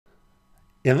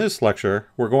In this lecture,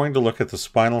 we're going to look at the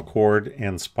spinal cord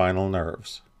and spinal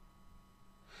nerves.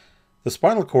 The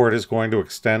spinal cord is going to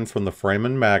extend from the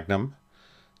foramen magnum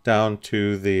down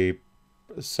to the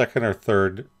second or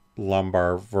third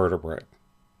lumbar vertebrae.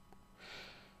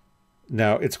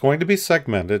 Now, it's going to be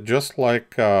segmented just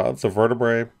like the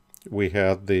vertebrae. We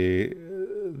had the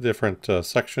different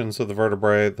sections of the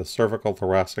vertebrae, the cervical,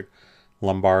 thoracic,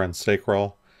 lumbar, and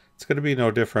sacral. It's going to be no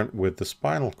different with the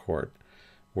spinal cord.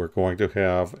 We're going to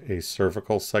have a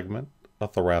cervical segment, a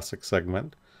thoracic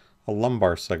segment, a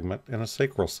lumbar segment, and a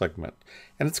sacral segment.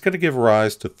 And it's going to give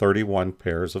rise to 31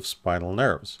 pairs of spinal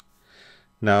nerves.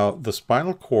 Now, the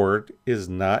spinal cord is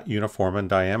not uniform in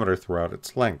diameter throughout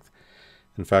its length.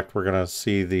 In fact, we're going to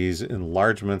see these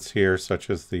enlargements here, such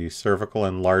as the cervical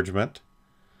enlargement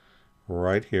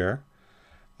right here.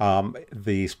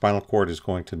 The spinal cord is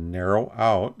going to narrow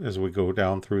out as we go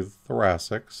down through the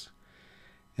thoracics,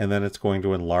 and then it's going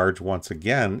to enlarge once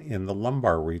again in the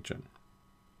lumbar region.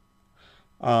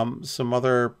 Some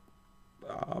other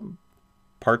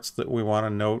parts that we want to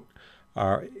note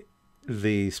are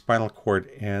the spinal cord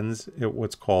ends at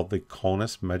what's called the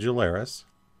conus medullaris,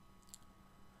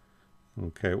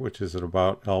 okay, which is at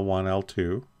about L1,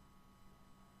 L2.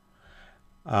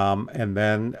 And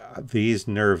then these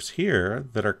nerves here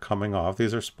that are coming off,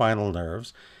 these are spinal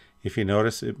nerves. If you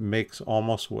notice, it makes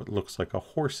almost what looks like a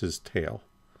horse's tail.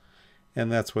 And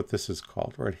that's what this is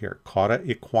called right here. Cauda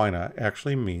equina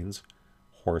actually means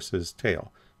horse's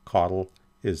tail. Caudal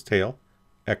is tail.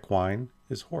 Equine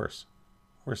is horse.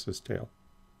 Horse's tail.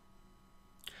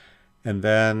 And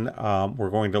then we're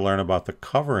going to learn about the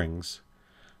coverings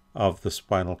of the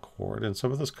spinal cord. And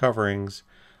some of those coverings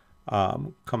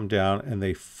come down and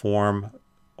they form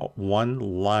one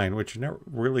line, which you're never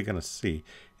really going to see.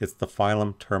 It's the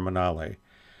filum terminale.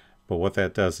 But what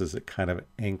that does is it kind of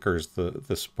anchors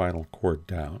the spinal cord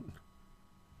down.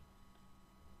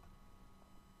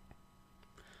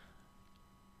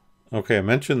 Okay, I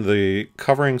mentioned the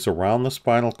coverings around the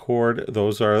spinal cord.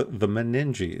 Those are the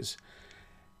meninges.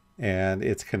 And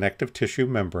it's connective tissue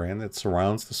membrane that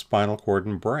surrounds the spinal cord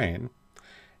and brain.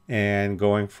 And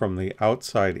going from the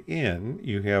outside in,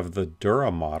 you have the dura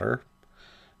mater.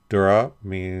 Dura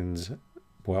means,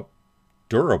 well,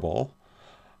 durable,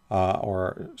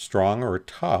 or strong or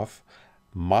tough.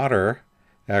 Mater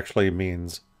actually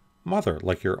means mother,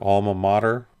 like your alma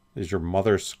mater is your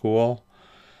mother's school.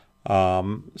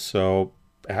 So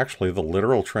actually the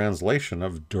literal translation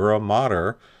of dura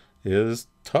mater is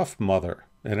tough mother.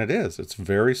 And it is. It's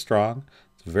very strong.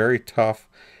 It's very tough.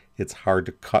 It's hard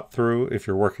to cut through. If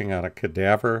you're working on a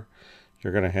cadaver,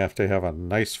 you're going to have a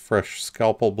nice fresh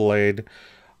scalpel blade.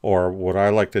 Or what I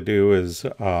like to do is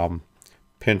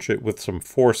pinch it with some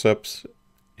forceps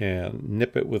and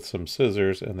nip it with some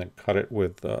scissors and then cut it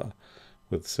with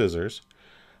scissors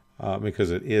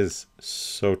because it is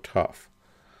so tough.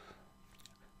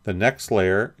 The next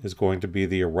layer is going to be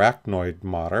the arachnoid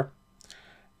mater.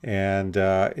 And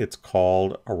it's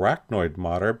called arachnoid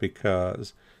mater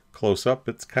because close up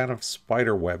it's kind of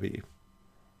spider webby.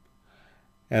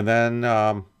 And then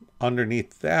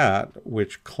underneath that,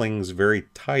 which clings very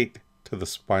tight to the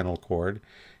spinal cord,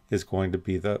 is going to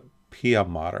be the pia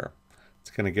mater.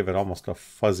 It's going to give it almost a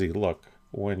fuzzy look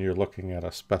when you're looking at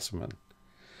a specimen.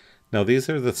 Now these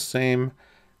are the same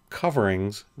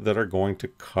coverings that are going to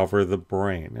cover the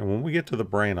brain. And when we get to the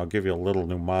brain, I'll give you a little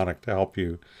mnemonic to help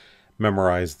you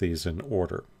memorize these in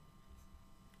order.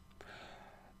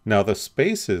 Now the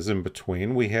spaces in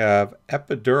between, we have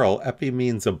epidural. Epi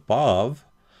means above,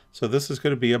 so this is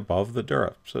going to be above the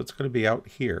dura, so it's going to be out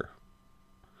here.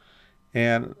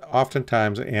 And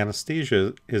oftentimes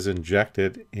anesthesia is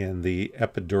injected in the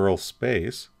epidural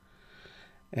space,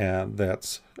 and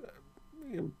that's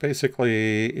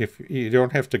basically, if you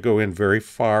don't have to go in very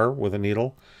far with a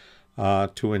needle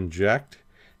to inject,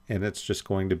 and it's just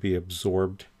going to be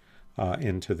absorbed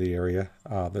into the area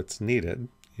that's needed,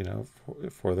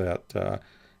 for that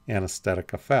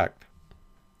anesthetic effect.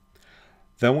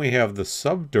 Then we have the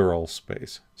subdural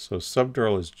space. So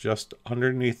subdural is just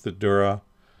underneath the dura,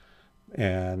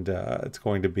 and it's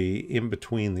going to be in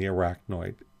between the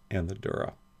arachnoid and the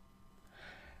dura.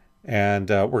 And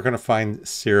we're going to find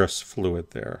serous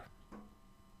fluid there.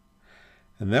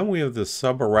 And then we have the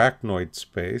subarachnoid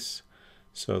space.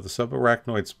 So the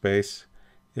subarachnoid space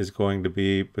is going to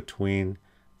be between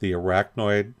the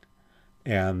arachnoid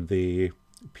and the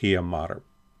pia mater.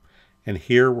 And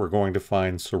here we're going to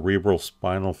find cerebral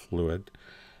spinal fluid,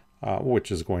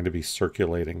 which is going to be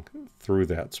circulating through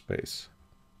that space.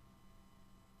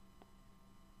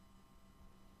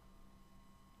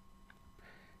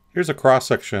 Here's a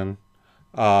cross-section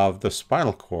of the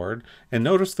spinal cord, and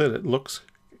notice that it looks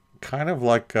kind of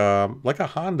like a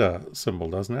Honda symbol,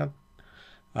 doesn't it?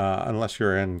 Unless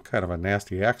you're in kind of a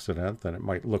nasty accident, then it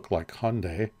might look like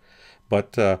Hyundai.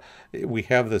 But we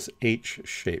have this H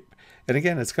shape. And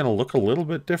again, it's going to look a little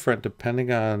bit different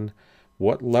depending on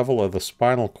what level of the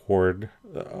spinal cord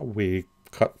we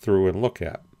cut through and look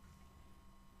at.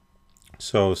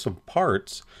 So some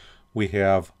parts, we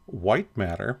have white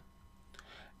matter,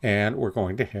 and we're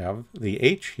going to have the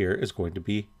H here is going to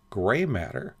be gray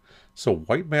matter. So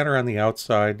white matter on the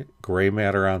outside, gray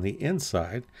matter on the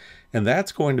inside, and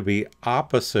that's going to be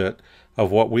opposite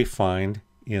of what we find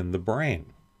in the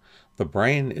brain. The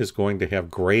brain is going to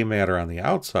have gray matter on the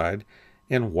outside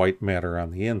and white matter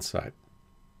on the inside.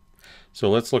 So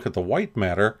let's look at the white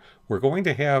matter. We're going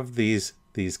to have these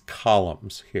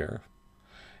columns here.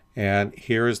 And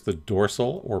here is the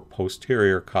dorsal or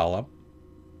posterior column.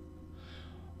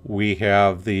 We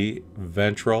have the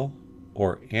ventral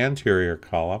or anterior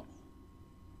column.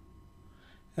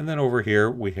 And then over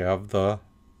here we have the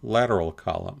lateral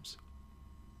columns.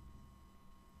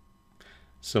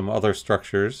 Some other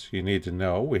structures you need to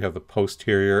know. We have the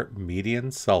posterior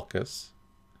median sulcus.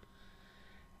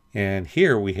 And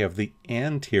here we have the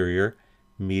anterior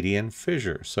median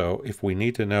fissure. So if we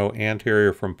need to know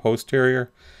anterior from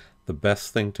posterior, the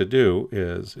best thing to do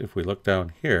is, if we look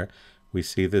down here, we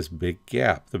see this big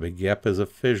gap. The big gap is a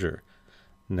fissure.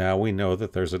 Now we know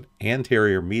that there's an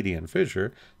anterior median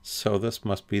fissure, so this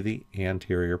must be the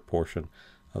anterior portion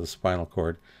of the spinal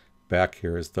cord. Back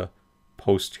here is the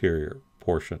posterior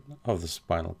portion of the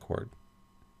spinal cord.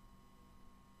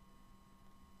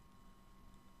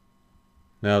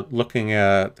 Now, looking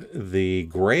at the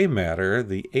gray matter,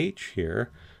 the H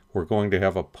here, we're going to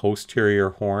have a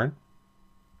posterior horn.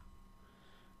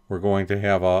 We're going to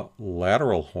have a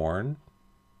lateral horn.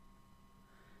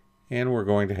 And we're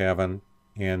going to have an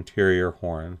anterior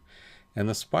horn. And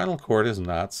the spinal cord is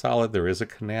not solid. There is a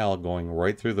canal going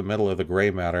right through the middle of the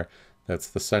gray matter. That's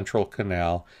the central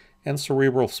canal. And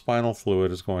cerebral spinal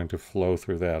fluid is going to flow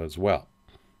through that as well.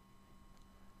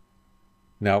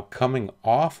 Now, coming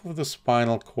off of the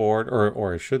spinal cord,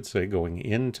 or I should say going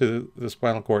into the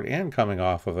spinal cord and coming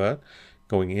off of it,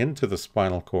 going into the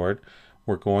spinal cord,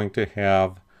 we're going to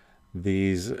have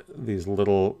these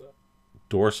little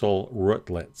dorsal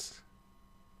rootlets.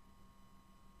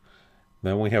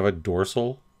 Then we have a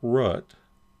dorsal root,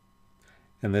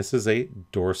 and this is a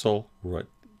dorsal root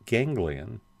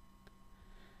ganglion.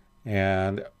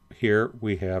 And here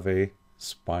we have a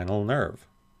spinal nerve.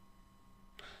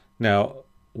 Now,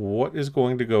 what is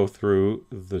going to go through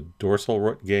the dorsal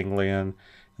root ganglion,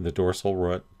 and the dorsal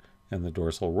root, and the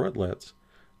dorsal rootlets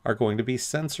are going to be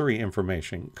sensory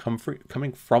information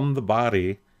coming from the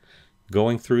body,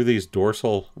 going through these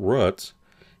dorsal roots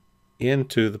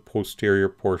into the posterior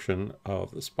portion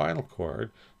of the spinal cord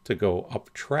to go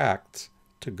up tracts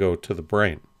to go to the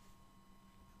brain.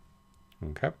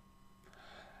 Okay.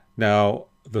 Now,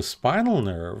 the spinal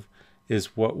nerve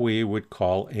is what we would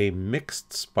call a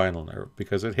mixed spinal nerve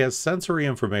because it has sensory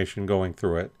information going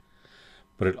through it,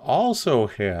 but it also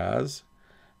has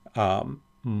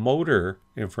motor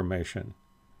information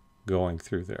going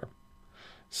through there.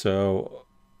 So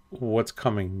what's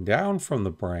coming down from the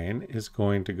brain is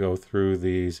going to go through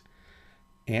these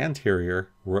anterior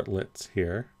rootlets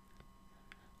here,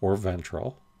 or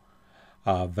ventral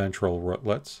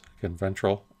rootlets. Again,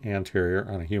 ventral, anterior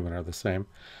on a human are the same.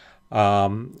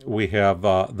 We have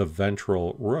the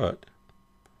ventral root,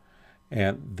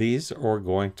 and these are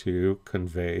going to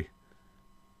convey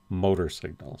motor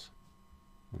signals,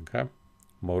 okay?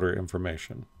 Motor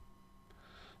information.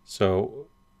 So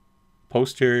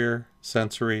posterior,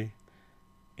 sensory,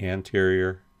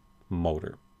 anterior,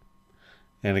 motor.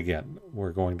 And again,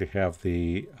 we're going to have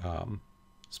the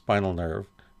spinal nerve,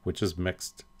 which is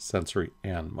mixed sensory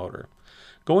and motor.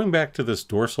 Going back to this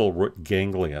dorsal root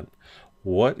ganglion,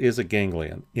 what is a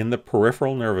ganglion? In the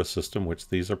peripheral nervous system, which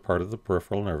these are part of the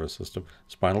peripheral nervous system,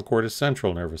 spinal cord is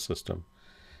central nervous system,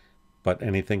 but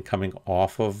anything coming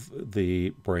off of the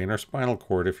brain or spinal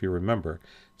cord, if you remember,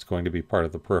 it's going to be part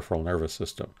of the peripheral nervous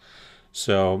system.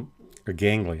 So a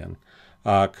ganglion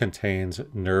contains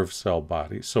nerve cell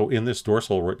bodies. So in this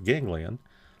dorsal root ganglion,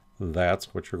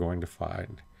 that's what you're going to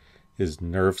find is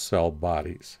nerve cell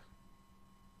bodies.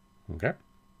 Okay?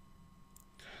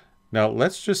 Now,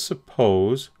 let's just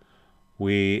suppose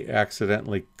we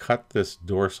accidentally cut this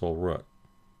dorsal root.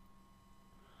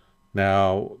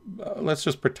 Now, let's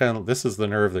just pretend this is the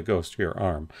nerve that goes to your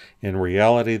arm. In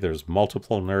reality, there's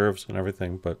multiple nerves and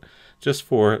everything, but just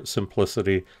for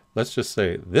simplicity, let's just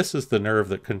say this is the nerve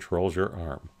that controls your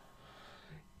arm.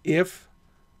 If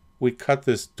we cut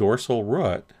this dorsal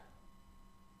root,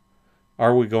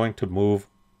 are we going to move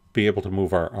be able to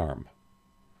move our arm?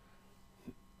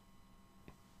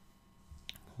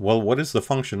 Well, what is the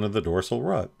function of the dorsal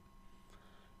root?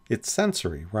 It's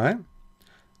sensory, right?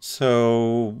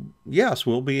 So, yes,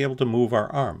 we'll be able to move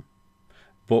our arm,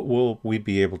 but will we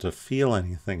be able to feel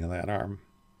anything in that arm?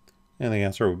 And the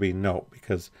answer would be no,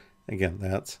 because, again,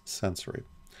 that's sensory.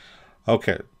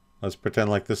 Okay, let's pretend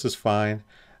like this is fine.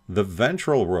 The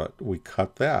ventral root, we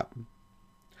cut that.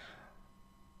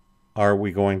 Are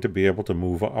we going to be able to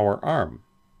move our arm?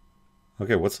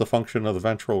 Okay, what's the function of the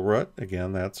ventral root?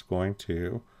 Again, that's going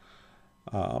to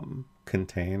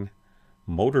contain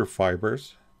motor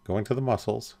fibers going to the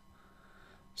muscles.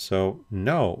 So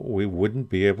no, we wouldn't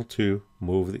be able to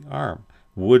move the arm.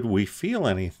 Would we feel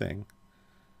anything?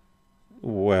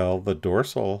 Well, the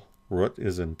dorsal root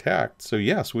is intact, so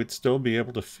yes, we'd still be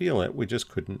able to feel it. We just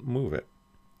couldn't move it.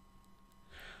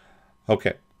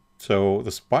 Okay, so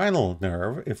the spinal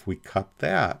nerve, if we cut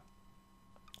that,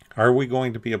 are we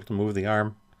going to be able to move the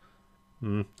arm?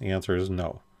 The answer is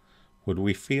no. Would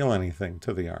we feel anything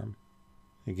to the arm?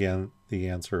 Again, the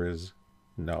answer is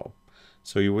no.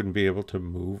 So you wouldn't be able to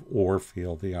move or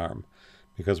feel the arm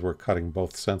because we're cutting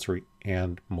both sensory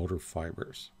and motor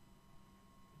fibers.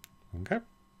 Okay?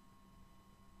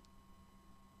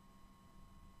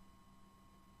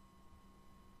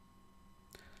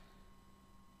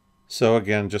 So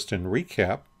again, just in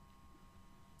recap,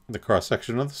 the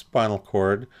cross-section of the spinal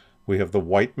cord, we have the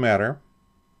white matter.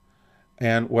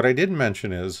 And what I didn't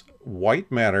mention is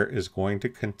white matter is going to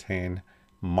contain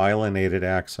myelinated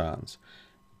axons.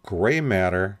 Gray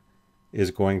matter is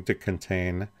going to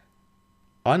contain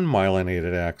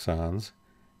unmyelinated axons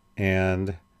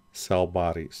and cell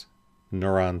bodies,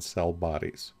 neuron cell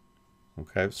bodies.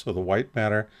 Okay, so the white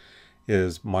matter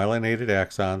is myelinated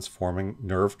axons forming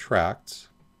nerve tracts.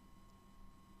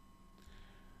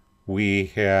 We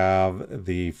have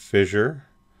the fissure.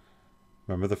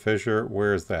 Remember the fissure?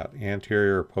 Where is that?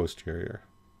 Anterior or posterior?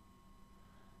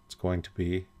 It's going to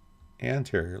be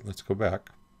anterior. Let's go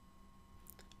back.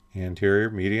 Anterior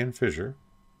median fissure.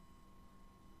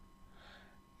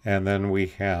 And then we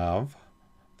have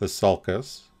the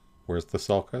sulcus. Where's the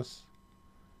sulcus?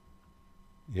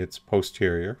 It's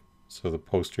posterior. So the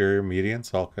posterior median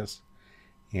sulcus,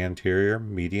 anterior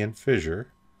median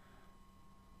fissure.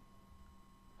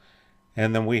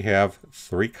 And then we have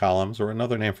three columns, or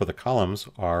another name for the columns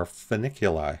are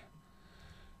funiculi.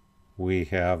 We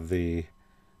have the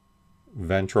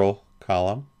ventral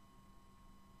column.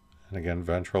 And again,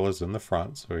 ventral is in the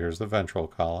front, so here's the ventral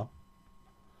column.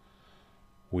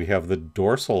 We have the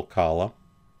dorsal column.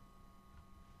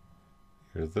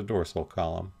 Here's the dorsal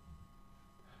column.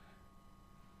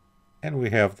 And we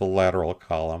have the lateral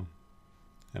column.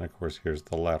 And of course, here's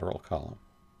the lateral column.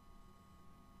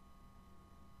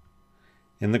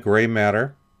 In the gray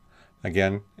matter,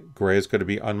 again, gray is going to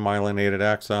be unmyelinated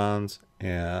axons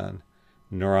and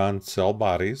neuron cell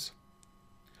bodies.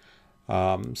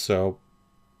 So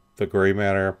the gray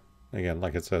matter, again,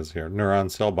 like it says here, neuron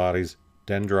cell bodies,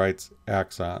 dendrites,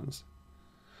 axons.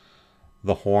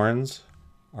 The horns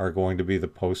are going to be the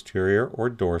posterior or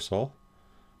dorsal.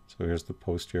 So here's the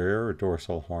posterior or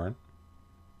dorsal horn.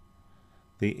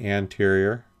 The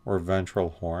anterior or ventral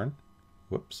horn.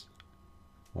 Whoops,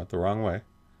 went the wrong way.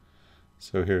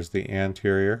 So here's the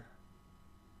anterior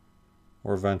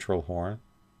or ventral horn.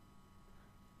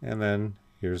 And then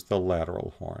here's the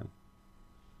lateral horn.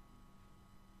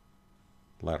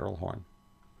 Lateral horn.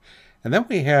 And then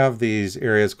we have these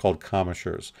areas called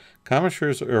commissures.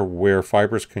 Commissures are where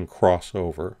fibers can cross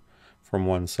over from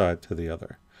one side to the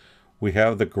other. We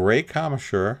have the gray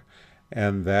commissure,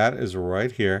 and that is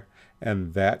right here,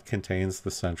 and that contains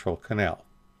the central canal.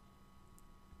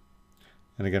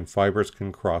 And again, fibers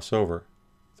can cross over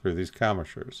through these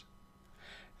commissures.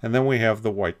 And then we have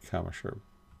the white commissure,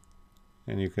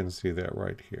 and you can see that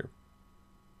right here.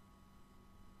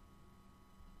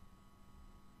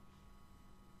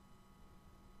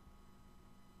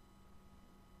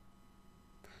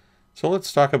 So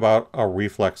let's talk about a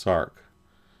reflex arc.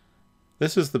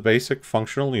 This is the basic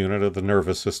functional unit of the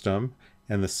nervous system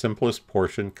and the simplest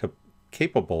portion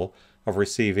capable of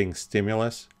receiving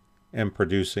stimulus and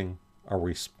producing a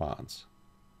response.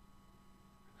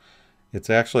 It's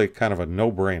actually kind of a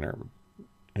no-brainer,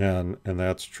 and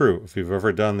that's true. If you've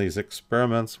ever done these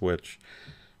experiments, which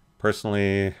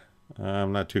personally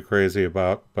I'm not too crazy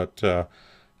about, but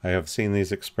I have seen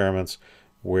these experiments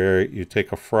where you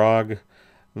take a frog,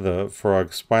 the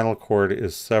frog's spinal cord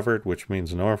is severed, which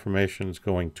means no information is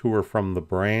going to or from the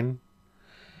brain,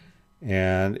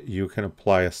 and you can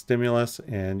apply a stimulus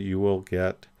and you will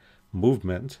get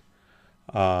movement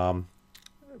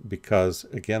because,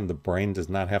 again, the brain does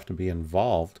not have to be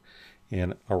involved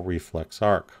in a reflex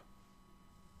arc.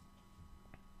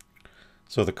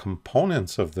 So the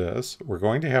components of this, we're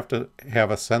going to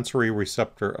have a sensory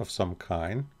receptor of some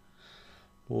kind.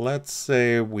 Let's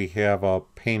say we have a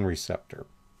pain receptor.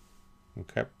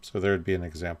 Okay, so there would be an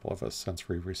example of a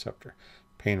sensory receptor,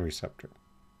 pain receptor.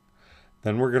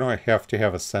 Then we're going to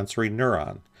have a sensory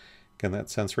neuron. Again, that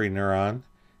sensory neuron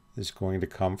is going to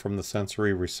come from the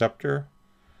sensory receptor.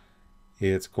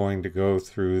 It's going to go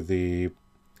through the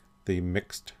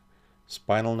mixed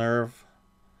spinal nerve.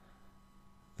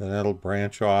 Then it'll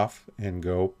branch off and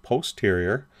go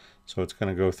posterior. So it's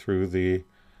going to go through the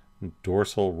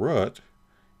dorsal root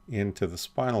into the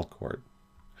spinal cord.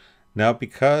 Now,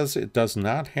 because it does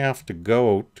not have to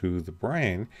go to the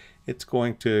brain, it's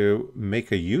going to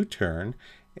make a U-turn,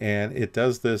 and it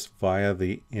does this via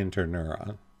the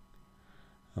interneuron.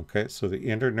 Okay, so the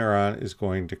interneuron is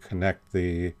going to connect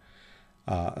the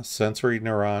sensory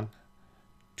neuron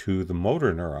to the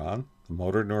motor neuron. The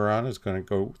motor neuron is going to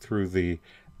go through the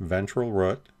ventral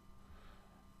root,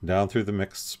 down through the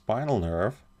mixed spinal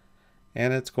nerve,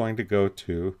 and it's going to go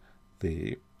to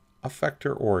the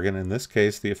effector organ. In this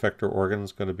case, the effector organ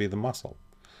is going to be the muscle.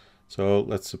 So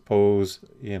let's suppose,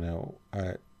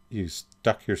 you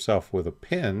stuck yourself with a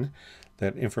pin.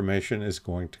 That information is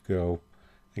going to go,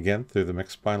 again, through the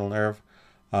mixed spinal nerve,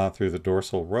 through the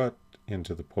dorsal root,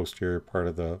 into the posterior part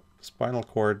of the spinal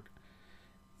cord,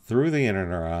 through the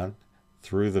interneuron,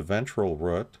 through the ventral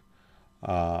root,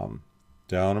 down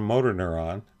a motor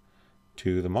neuron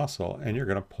to the muscle, and you're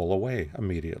going to pull away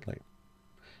immediately.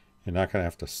 You're not going to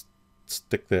have to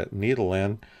stick that needle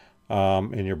in,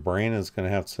 and your brain is going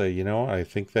to have to say, I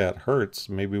think that hurts.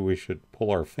 Maybe we should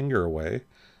pull our finger away.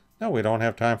 No, we don't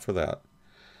have time for that.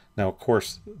 Now, of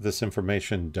course, this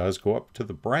information does go up to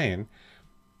the brain,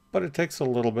 but it takes a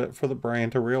little bit for the brain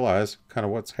to realize kind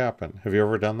of what's happened. Have you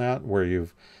ever done that, where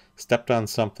you've stepped on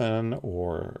something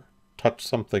or touched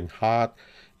something hot,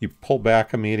 you pull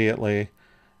back immediately,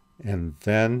 and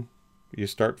then you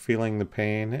start feeling the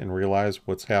pain and realize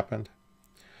what's happened?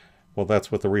 Well,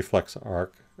 that's what the reflex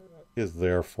arc is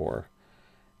there for.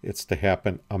 It's to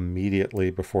happen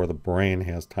immediately before the brain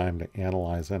has time to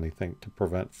analyze anything to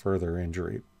prevent further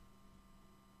injury.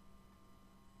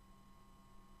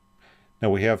 Now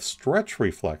we have stretch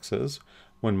reflexes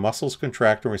when muscles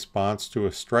contract in response to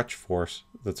a stretch force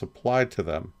that's applied to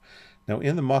them. Now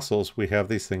in the muscles, we have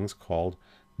these things called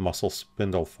muscle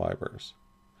spindle fibers.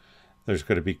 There's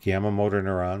going to be gamma motor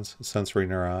neurons, sensory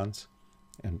neurons,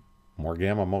 and more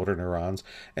gamma motor neurons.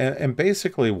 And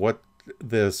basically what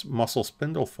this muscle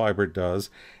spindle fiber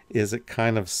does is it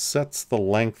kind of sets the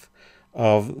length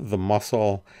of the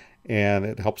muscle, and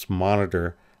it helps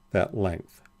monitor that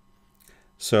length.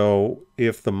 So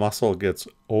if the muscle gets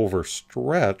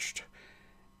overstretched,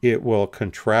 it will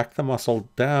contract the muscle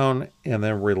down and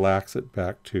then relax it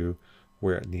back to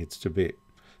where it needs to be.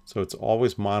 So it's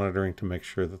always monitoring to make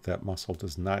sure that that muscle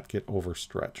does not get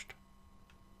overstretched.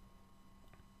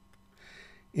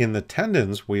 In the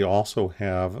tendons, we also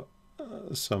have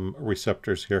some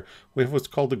receptors here. We have what's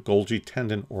called the Golgi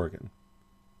tendon organ.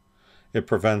 It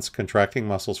prevents contracting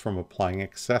muscles from applying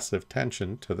excessive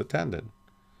tension to the tendon.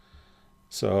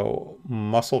 So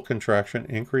muscle contraction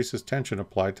increases tension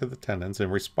applied to the tendons. In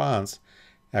response,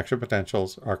 action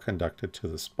potentials are conducted to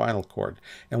the spinal cord.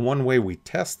 And one way we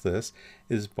test this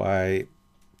is by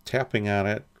tapping on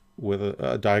it with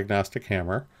a diagnostic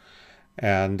hammer.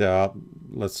 And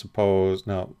let's suppose,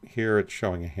 now here it's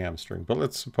showing a hamstring, but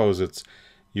let's suppose it's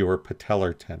your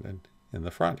patellar tendon in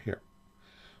the front here.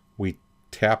 We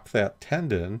tap that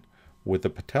tendon with the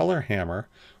patellar hammer.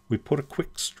 We put a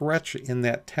quick stretch in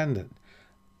that tendon.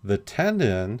 The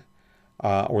tendon,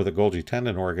 or the Golgi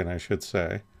tendon organ, I should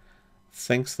say,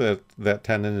 thinks that that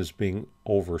tendon is being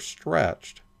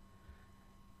overstretched.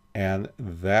 And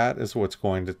that is what's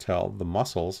going to tell the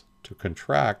muscles to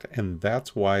contract, and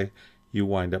that's why you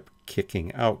wind up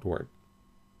kicking outward.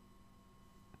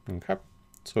 Okay,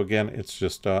 so again, it's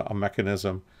just a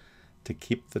mechanism to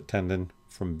keep the tendon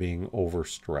from being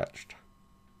overstretched.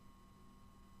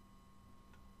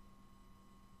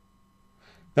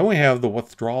 Then we have the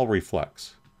withdrawal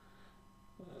reflex.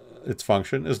 Its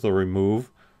function is to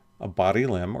remove a body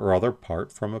limb or other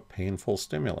part from a painful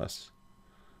stimulus.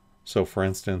 So for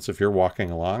instance, if you're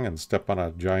walking along and step on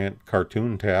a giant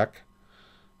cartoon tack,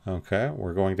 okay,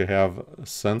 we're going to have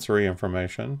sensory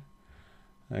information,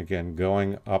 again,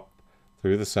 going up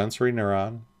through the sensory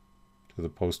neuron to the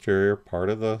posterior part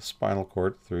of the spinal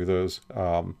cord, through those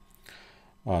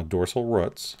dorsal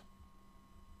roots.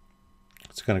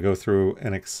 It's going to go through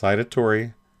an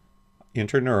excitatory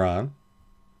interneuron,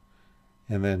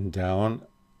 and then down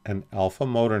an alpha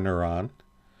motor neuron,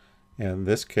 in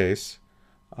this case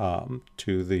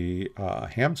to the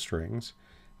hamstrings,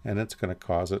 and it's going to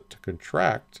cause it to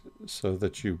contract so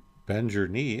that you bend your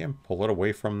knee and pull it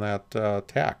away from that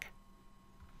tack.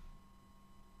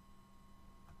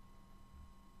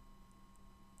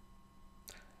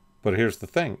 But here's the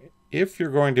thing. If you're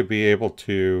going to be able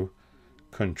to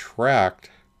contract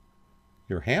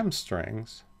your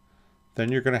hamstrings,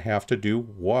 then you're going to have to do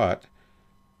what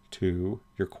to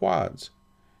your quads?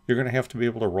 You're going to have to be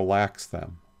able to relax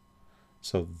them.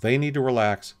 So they need to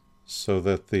relax so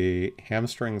that the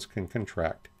hamstrings can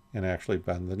contract and actually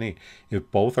bend the knee. If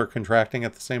both are contracting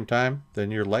at the same time, then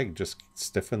your leg just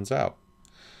stiffens out.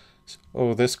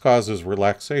 So this causes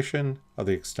relaxation of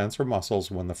the extensor muscles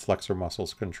when the flexor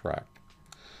muscles contract.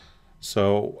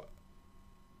 So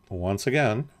once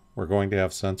again, we're going to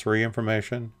have sensory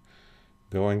information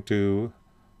going to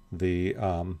the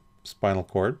spinal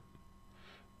cord.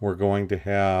 We're going to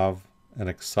have an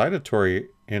excitatory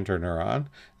interneuron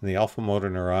and the alpha motor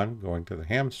neuron going to the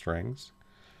hamstrings.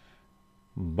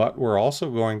 But we're also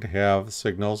going to have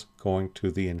signals going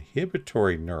to the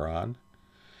inhibitory neuron,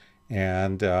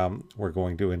 and we're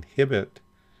going to inhibit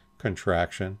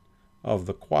contraction of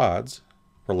the quads,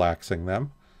 relaxing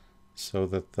them so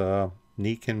that the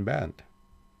knee can bend.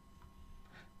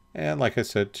 And like I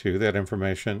said too, that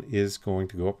information is going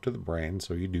to go up to the brain,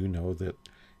 so you do know that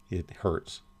it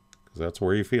hurts, because that's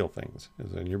where you feel things,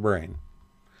 is in your brain.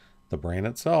 The brain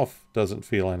itself doesn't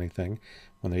feel anything.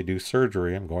 When they do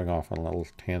surgery, I'm going off on a little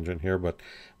tangent here, but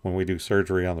when we do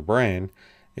surgery on the brain,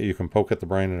 you can poke at the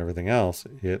brain and everything else,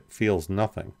 it feels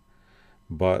nothing.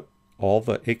 But all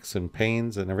the aches and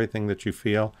pains and everything that you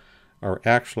feel are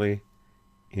actually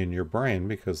in your brain,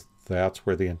 because that's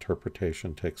where the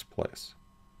interpretation takes place.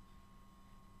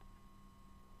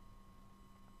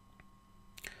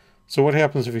 So what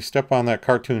happens if you step on that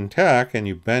cartoon tack and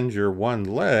you bend your one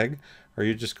leg? Are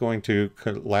you just going to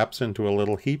collapse into a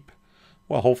little heap?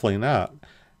 Well, hopefully not.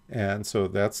 And so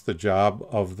that's the job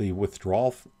of the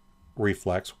withdrawal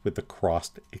reflex with the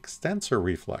crossed extensor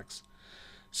reflex.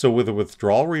 So with the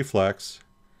withdrawal reflex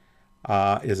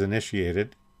is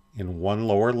initiated in one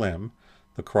lower limb,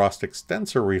 the crossed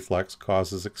extensor reflex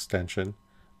causes extension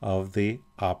of the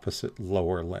opposite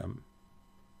lower limb.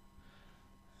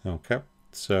 Okay,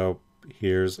 so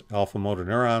here's alpha motor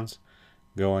neurons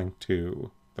going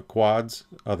to the quads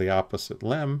of the opposite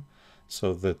limb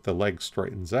so that the leg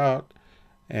straightens out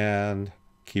and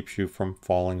keeps you from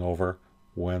falling over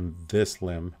when this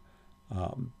limb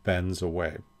bends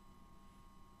away.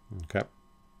 Okay,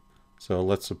 so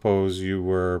let's suppose you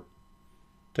were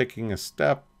taking a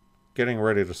step, getting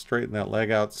ready to straighten that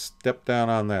leg out, step down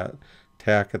on that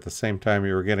tack at the same time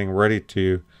you were getting ready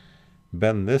to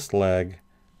bend this leg.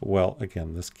 Well,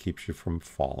 again, this keeps you from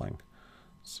falling.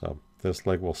 So this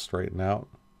leg will straighten out,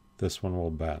 this one will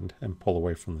bend and pull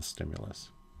away from the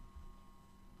stimulus.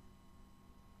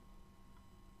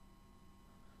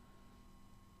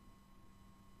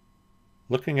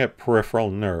 Looking at peripheral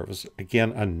nerves,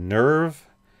 again, a nerve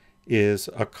is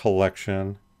a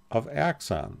collection of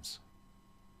axons.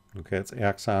 Okay, it's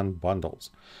axon bundles.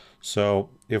 So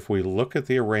if we look at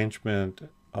the arrangement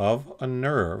of a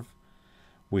nerve,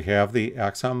 we have the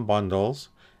axon bundles.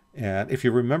 And if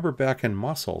you remember back in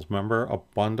muscles, remember a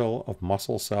bundle of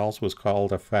muscle cells was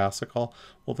called a fascicle?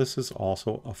 Well, this is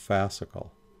also a fascicle.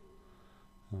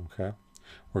 Okay,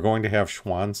 we're going to have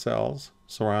Schwann cells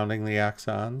surrounding the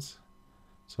axons.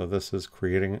 So this is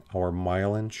creating our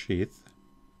myelin sheath.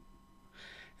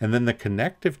 And then the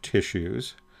connective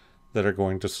tissues that are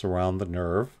going to surround the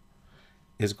nerve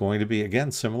is going to be, again,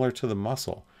 similar to the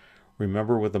muscle.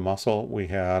 Remember with the muscle, we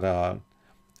had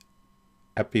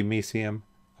epimysium,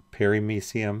 a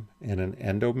perimysium, and an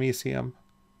endomysium.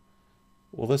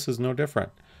 Well, this is no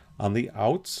different. On the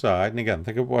outside, and again,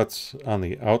 think of what's on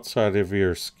the outside of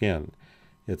your skin.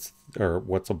 It's, or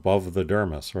what's above the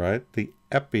dermis, right? The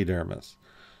epidermis.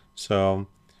 So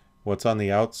what's on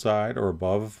the outside or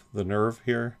above the nerve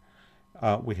here?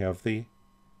 We have the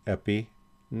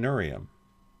epineurium.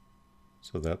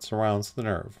 So that surrounds the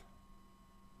nerve.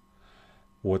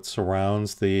 What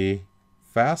surrounds the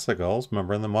fascicles,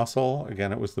 remember in the muscle,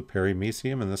 again, it was the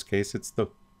perimysium. In this case, it's the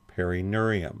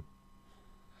perineurium.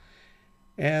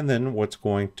 And then what's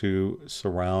going to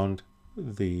surround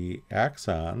the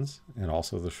axons and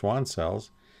also the Schwann cells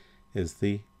is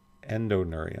the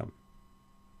endoneurium.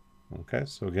 Okay,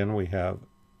 so again, we have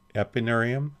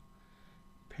epineurium,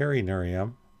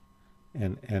 perineurium,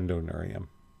 and endoneurium.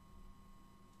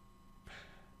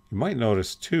 You might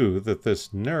notice too that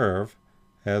this nerve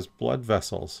has blood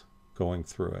vessels going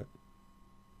through it.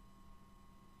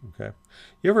 Okay.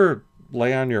 You ever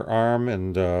lay on your arm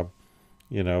and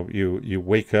you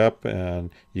wake up and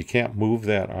you can't move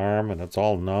that arm and it's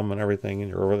all numb and everything, and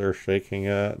you're over there shaking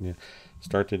it, and you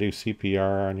start to do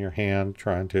CPR on your hand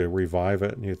trying to revive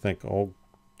it, and you think, oh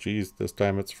geez, this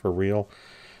time it's for real.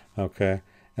 Okay.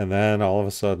 And then all of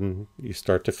a sudden you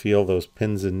start to feel those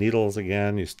pins and needles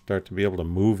again. You start to be able to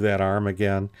move that arm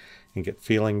again and get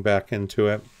feeling back into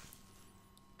it.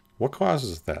 What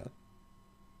causes that?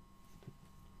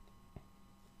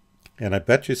 And I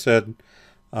bet you said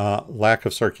lack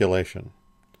of circulation.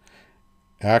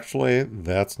 Actually,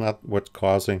 that's not what's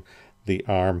causing the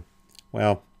arm.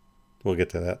 Well, we'll get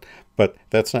to that. But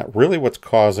that's not really what's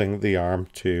causing the arm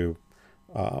to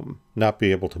not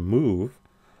be able to move,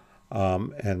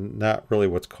 and not really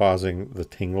what's causing the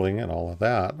tingling and all of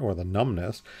that, or the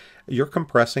numbness. You're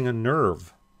compressing a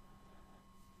nerve.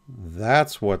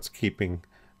 That's what's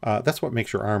that's what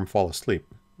makes your arm fall asleep.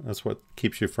 That's what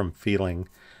keeps you from feeling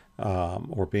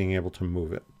or being able to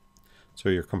move it. So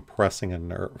you're compressing a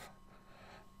nerve.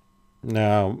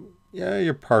 Now, yeah,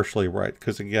 you're partially right,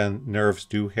 because again, nerves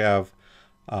do have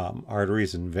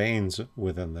arteries and veins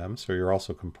within them, so you're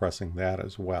also compressing that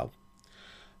as well.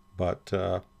 But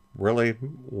really,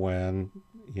 when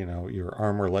your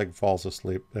arm or leg falls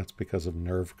asleep, that's because of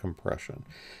nerve compression.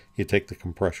 You take the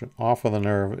compression off of the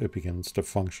nerve, it begins to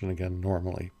function again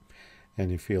normally, and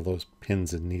you feel those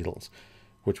pins and needles,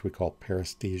 which we call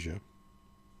paresthesia.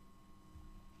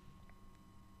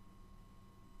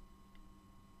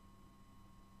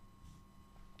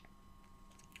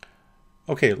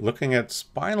 Okay, looking at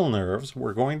spinal nerves,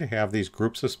 we're going to have these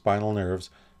groups of spinal nerves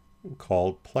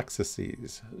called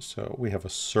plexuses. So we have a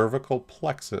cervical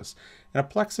plexus. And a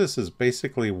plexus is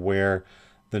basically where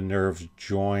the nerves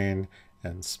join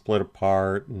and split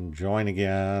apart and join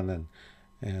again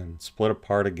and split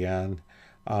apart again.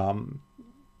 And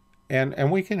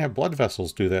we can have blood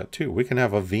vessels do that too. We can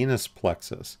have a venous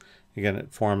plexus. Again,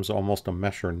 it forms almost a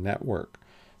mesh network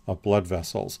of blood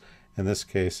vessels. In this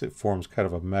case, it forms kind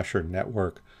of a mesh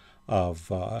network of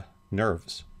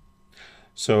nerves.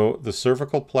 So the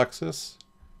cervical plexus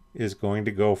is going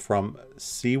to go from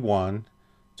C1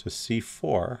 to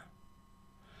C4.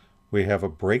 We have a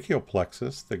brachial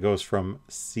plexus that goes from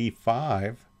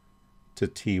C5 to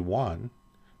T1.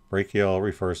 Brachial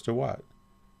refers to what?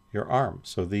 Your arm.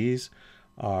 So these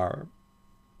are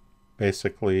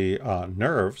basically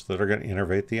nerves that are going to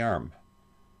innervate the arm.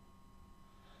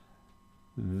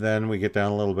 Then we get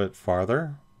down a little bit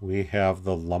farther. We have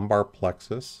the lumbar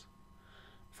plexus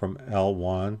from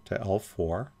L1 to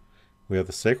L4. We have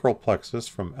the sacral plexus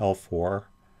from L4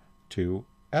 to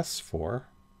S4.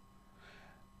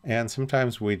 And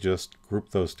sometimes we just group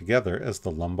those together as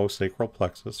the lumbosacral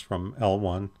plexus from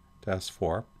L1 to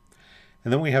S4.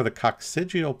 And then we have the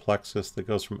coccygeal plexus that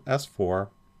goes from S4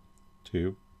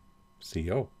 to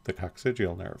CO, the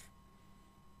coccygeal nerve.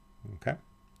 Okay.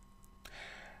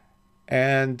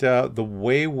 And the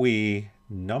way we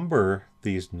number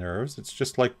these nerves, it's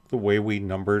just like the way we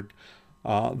numbered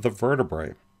the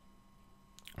vertebrae.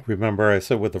 Remember I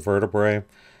said with the vertebrae,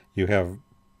 you have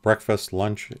breakfast,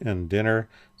 lunch, and dinner.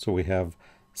 So we have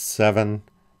 7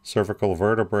 cervical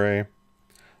vertebrae.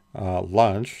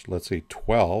 Lunch, let's see,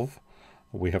 12.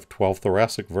 We have 12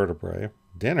 thoracic vertebrae.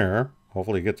 Dinner,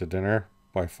 hopefully you get to dinner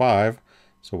by 5.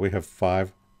 So we have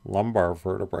 5 lumbar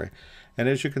vertebrae. And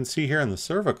as you can see here in the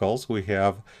cervicals, we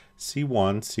have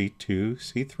C1, C2,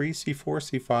 C3,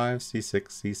 C4, C5, C6,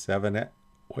 C7,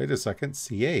 wait a second,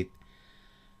 C8.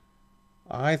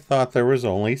 I thought there was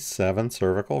only 7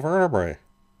 cervical vertebrae.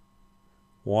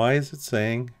 Why is it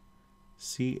saying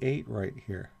C8 right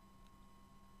here?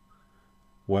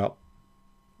 Well,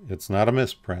 it's not a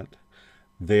misprint.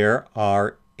 There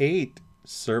are 8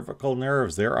 cervical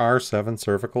nerves. There are 7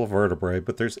 cervical vertebrae,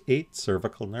 but there's 8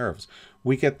 cervical nerves.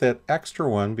 We get that extra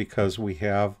one because we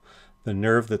have the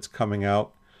nerve that's coming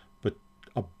out but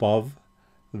above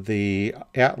the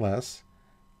atlas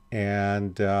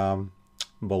and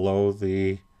below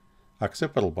the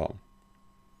occipital bone.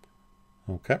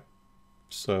 Okay,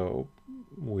 so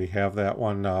we have that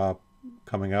one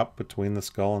coming up between the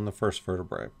skull and the first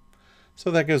vertebrae.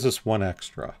 So that gives us 1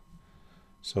 extra.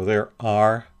 So there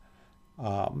are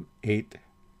 8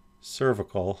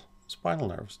 cervical spinal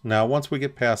nerves. Now, once we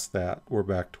get past that, we're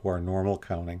back to our normal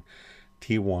counting.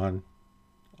 T1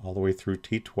 all the way through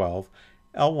T12,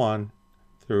 L1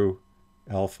 through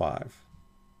L5.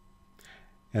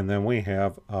 And then we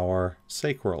have our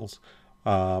sacrals,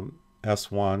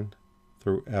 S1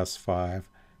 through S5,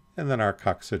 and then our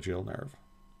coccygeal nerve.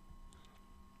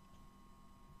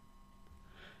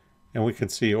 And we can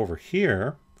see over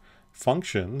here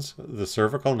functions, the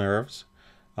cervical nerves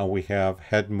We have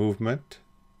head movement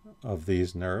of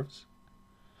these nerves,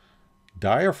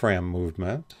 diaphragm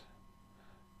movement,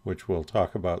 which we'll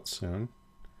talk about soon.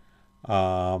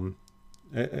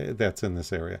 That's in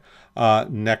this area.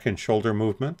 Neck and shoulder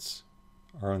movements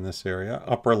are in this area.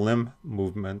 Upper limb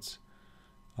movements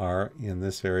are in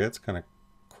this area. It's kind of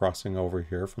crossing over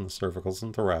here from the cervicals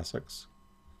and thoracics.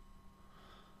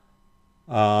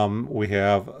 We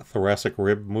have thoracic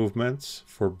rib movements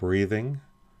for breathing,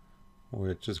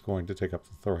 which is going to take up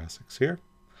the thoracics here.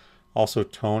 Also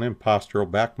tone and postural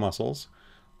back muscles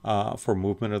for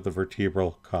movement of the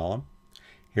vertebral column.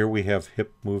 Here we have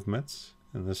hip movements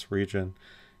in this region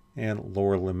and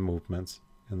lower limb movements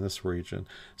in this region.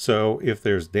 So if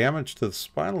there's damage to the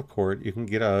spinal cord, you can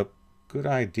get a good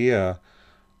idea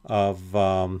of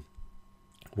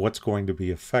what's going to be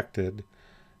affected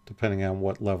depending on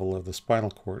what level of the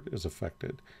spinal cord is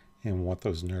affected and what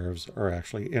those nerves are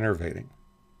actually innervating.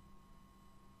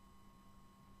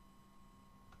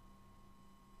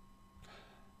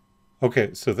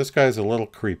 Okay, so this guy's a little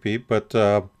creepy, but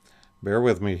bear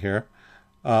with me here.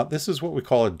 This is what we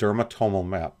call a dermatomal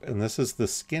map, and this is the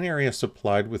skin area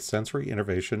supplied with sensory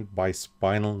innervation by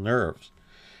spinal nerves.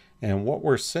 And what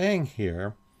we're saying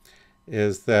here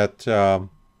is that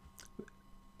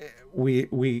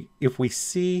if we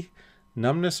see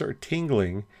numbness or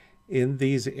tingling in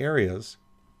these areas,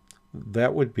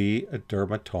 that would be a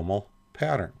dermatomal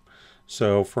pattern.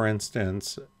 So, for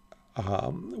instance,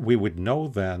 we would know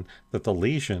then that the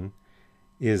lesion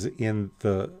is in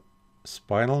the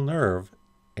spinal nerve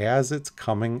as it's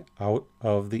coming out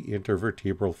of the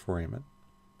intervertebral foramen.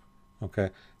 Okay,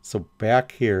 so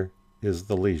back here is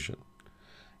the lesion.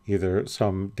 Either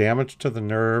some damage to the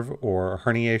nerve or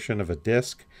herniation of a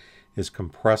disc is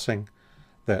compressing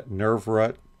that nerve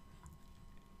root,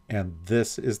 and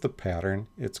this is the pattern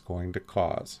it's going to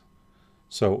cause.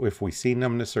 So if we see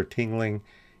numbness or tingling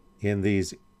in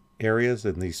these areas,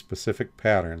 in these specific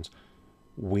patterns,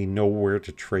 we know where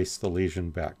to trace the lesion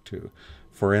back to.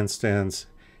 For instance,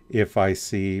 if I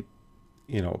see,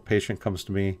 a patient comes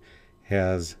to me,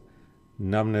 has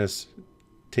numbness,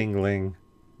 tingling,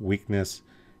 weakness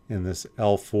in this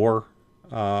L4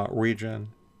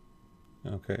 region,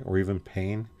 okay, or even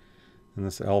pain in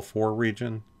this L4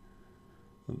 region,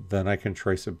 then I can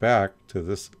trace it back to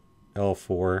this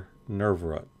L4 nerve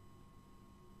root.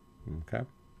 Okay.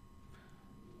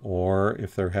 Or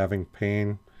if they're having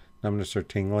pain, numbness, or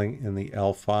tingling in the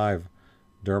L5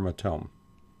 dermatome.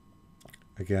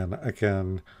 Again, I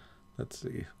can, let's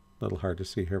see, a little hard to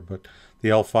see here, but the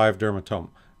L5 dermatome,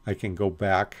 I can go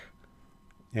back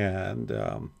and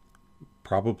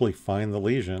probably find the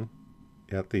lesion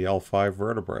at the L5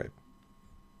 vertebrae.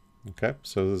 Okay,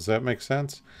 so does that make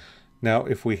sense? Now,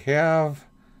 if we have,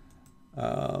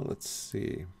 let's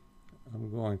see,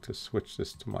 I'm going to switch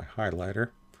this to my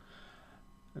highlighter.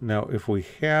 Now, if we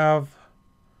have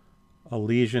a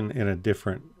lesion in a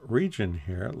different region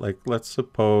here, like let's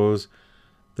suppose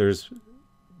there's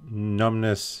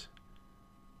numbness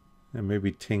and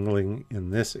maybe tingling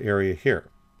in this area here.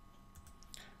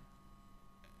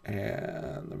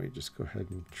 And let me just go ahead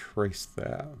and trace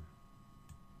that.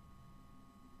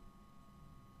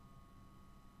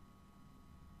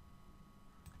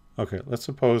 Okay, let's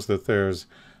suppose that there's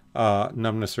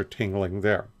numbness or tingling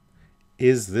there.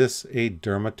 Is this a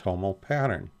dermatomal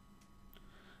pattern?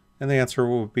 And the answer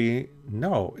would be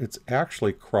no, it's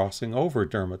actually crossing over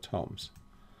dermatomes.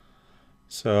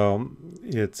 So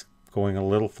it's going a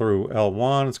little through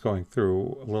L1, it's going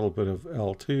through a little bit of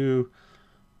L2,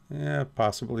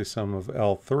 possibly some of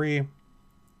L3.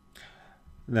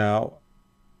 Now,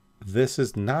 this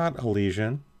is not a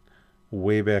lesion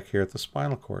way back here at the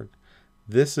spinal cord.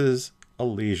 This is a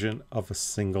lesion of a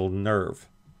single nerve.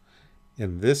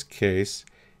 In this case,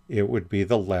 it would be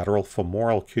the lateral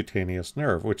femoral cutaneous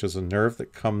nerve, which is a nerve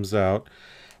that comes out.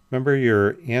 Remember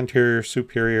your anterior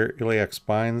superior iliac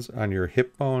spines on your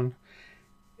hip bone?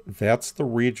 That's the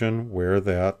region where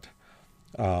that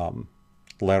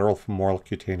lateral femoral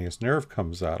cutaneous nerve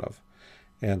comes out of.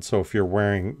 And so if you're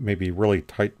wearing maybe really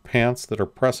tight pants that are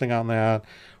pressing on that,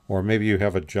 or maybe you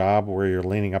have a job where you're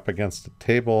leaning up against a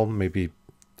table, maybe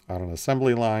on an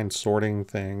assembly line, sorting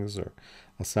things or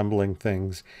assembling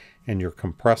things, and you're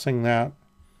compressing that,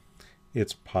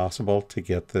 it's possible to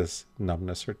get this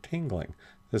numbness or tingling.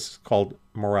 This is called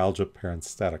neuralgia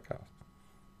paresthetica.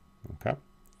 Okay,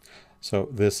 so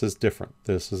this is different.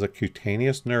 This is a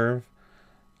cutaneous nerve,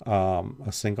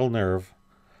 a single nerve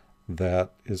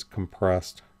that is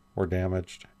compressed or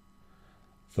damaged.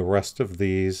 The rest of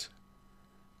these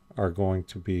are going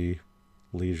to be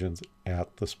lesions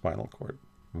at the spinal cord.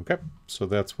 Okay, so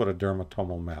that's what a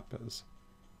dermatomal map is.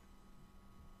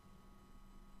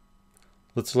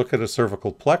 Let's look at a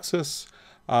cervical plexus.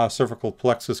 Cervical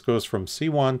plexus goes from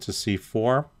C1 to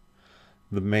C4.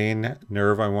 The main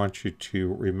nerve I want you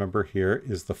to remember here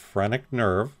is the phrenic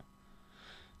nerve.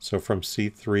 So from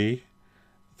C3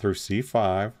 through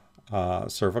C5,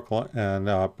 cervical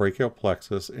and brachial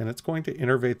plexus, and it's going to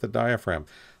innervate the diaphragm.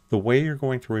 The way you're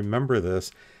going to remember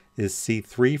this is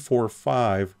C3, 4,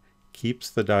 5 keeps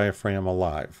the diaphragm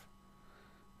alive.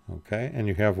 Okay, and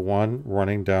you have one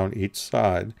running down each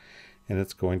side, and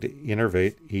it's going to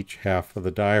innervate each half of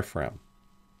the diaphragm.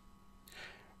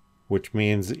 Which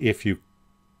means if you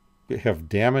have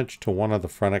damage to one of the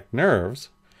phrenic nerves,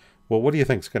 well, what do you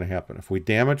think is going to happen? If we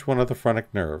damage one of the phrenic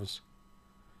nerves,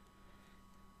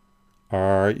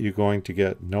 are you going to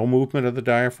get no movement of the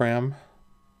diaphragm?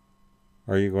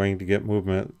 Are you going to get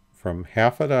movement from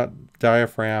half of the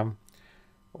diaphragm?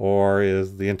 Or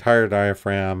is the entire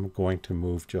diaphragm going to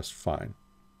move just fine?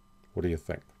 What do you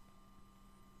think?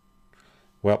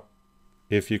 Well,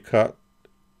 if you cut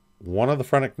one of the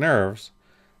phrenic nerves,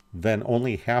 then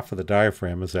only half of the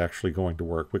diaphragm is actually going to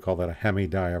work. We call that a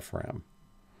hemidiaphragm.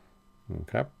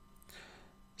 Okay?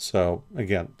 So,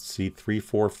 again, C3,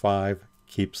 4, 5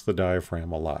 keeps the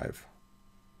diaphragm alive.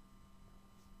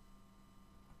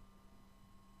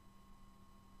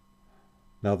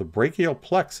 Now, the brachial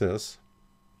plexus,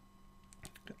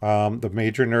 the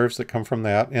major nerves that come from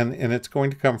that, and it's going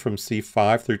to come from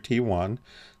C5 through T1.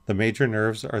 The major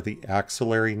nerves are the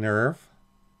axillary nerve,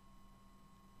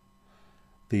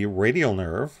 the radial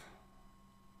nerve,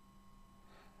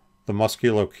 the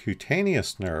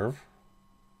musculocutaneous nerve,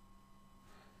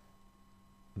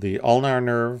 the ulnar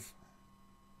nerve,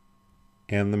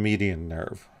 and the median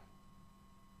nerve.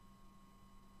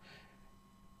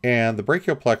 And the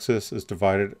brachial plexus is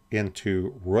divided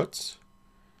into roots,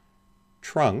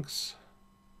 trunks,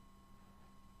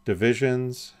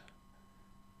 divisions,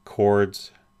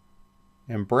 cords,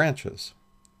 and branches.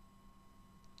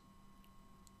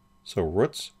 So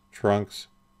roots, trunks,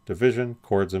 division,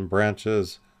 cords, and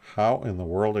branches. How in the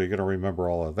world are you going to remember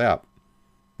all of that?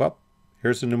 Well,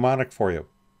 here's a mnemonic for you.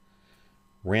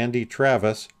 Randy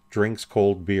Travis drinks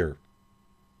cold beer.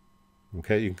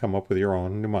 Okay, you can come up with your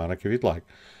own mnemonic if you'd like.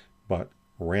 But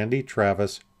Randy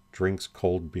Travis drinks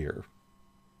cold beer.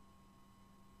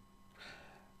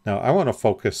 Now, I want to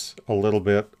focus a little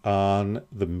bit on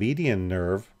the median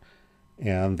nerve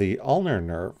and the ulnar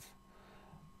nerve.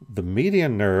 The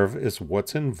median nerve is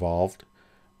what's involved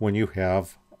when you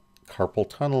have carpal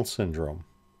tunnel syndrome.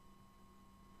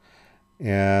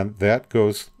 And that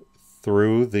goes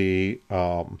through the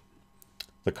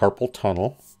carpal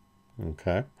tunnel,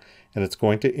 okay? And it's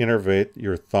going to innervate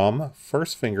your thumb,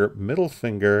 first finger, middle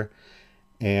finger,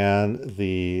 and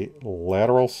the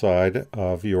lateral side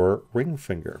of your ring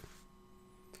finger.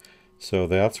 So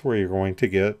that's where you're going to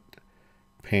get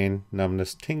pain,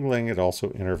 numbness, tingling. It also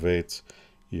innervates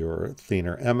your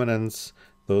thenar eminence,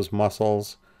 those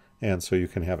muscles, and so you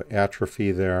can have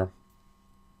atrophy there.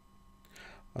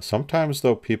 Sometimes,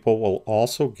 though, people will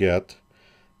also get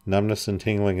numbness and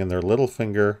tingling in their little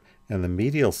finger and the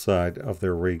medial side of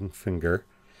their ring finger,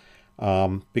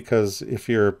 because if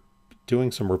you're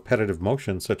doing some repetitive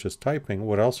motion, such as typing,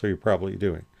 what else are you probably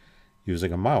doing?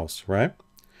 Using a mouse, right?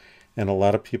 And a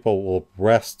lot of people will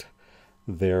rest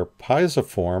their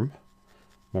pisiform.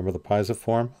 Remember the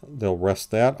pisiform? They'll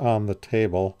rest that on the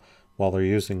table while they're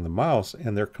using the mouse,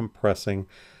 and they're compressing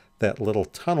that little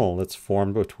tunnel that's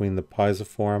formed between the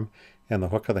pisiform and the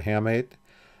hook of the hamate.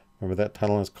 Remember that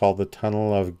tunnel is called the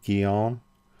tunnel of Guillain?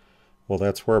 Well,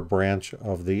 that's where a branch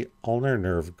of the ulnar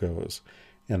nerve goes,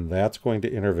 and that's going to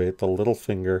innervate the little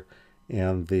finger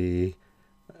and the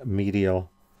medial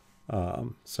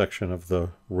section of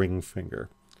the ring finger.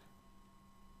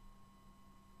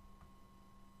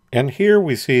 And here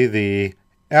we see the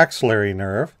axillary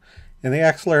nerve, and the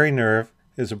axillary nerve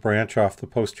is a branch off the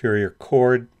posterior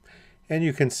cord, and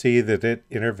you can see that it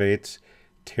innervates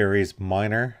teres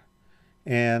minor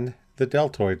and the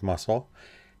deltoid muscle.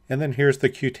 And then here's the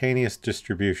cutaneous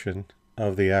distribution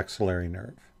of the axillary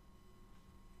nerve.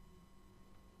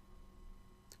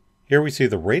 Here we see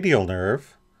the radial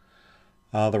nerve.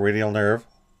 The radial nerve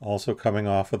also coming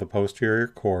off of the posterior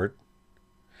cord.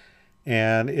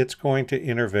 And it's going to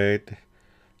innervate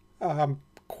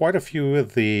quite a few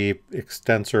of the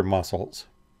extensor muscles.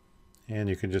 And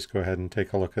you can just go ahead and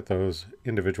take a look at those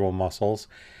individual muscles.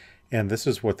 And this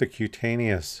is what the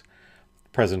cutaneous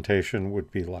presentation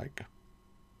would be like.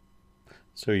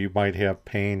 So you might have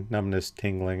pain, numbness,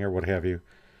 tingling, or what have you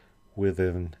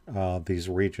within these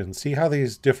regions. See how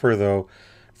these differ, though,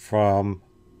 from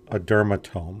a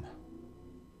dermatome.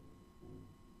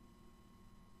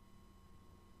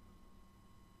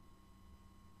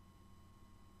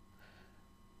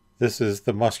 This is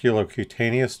the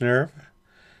musculocutaneous nerve.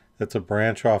 That's a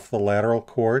branch off the lateral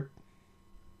cord.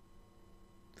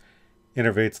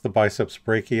 Innervates the biceps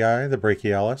brachii, the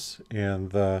brachialis, and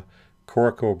the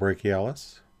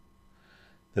coracobrachialis.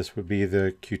 This would be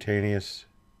the cutaneous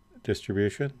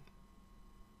distribution.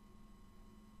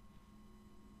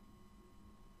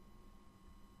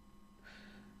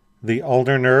 The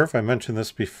ulnar nerve, I mentioned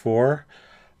this before,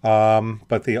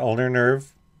 but the ulnar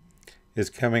nerve is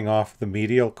coming off the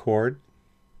medial cord.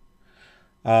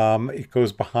 It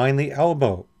goes behind the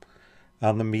elbow,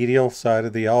 on the medial side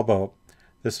of the elbow.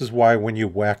 This is why when you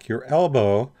whack your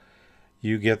elbow,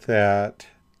 you get that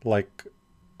like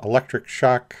electric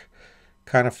shock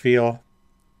kind of feel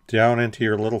down into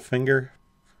your little finger.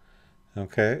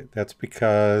 Okay, that's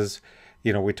because,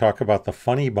 we talk about the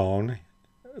funny bone.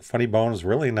 Funny bone is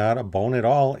really not a bone at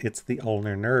all. It's the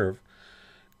ulnar nerve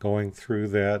going through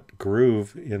that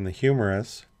groove in the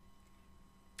humerus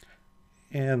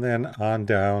and then on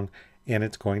down, and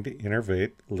it's going to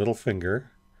innervate little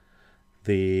finger.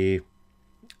 The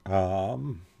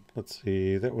let's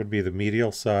see, that would be the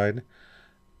medial side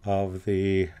of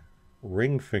the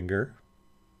ring finger,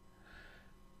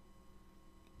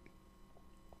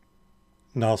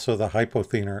 and also the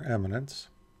hypothenar eminence.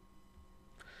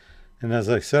 And as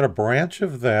I said, a branch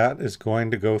of that is going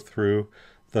to go through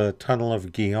the tunnel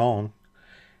of Guillain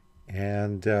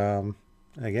and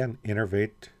again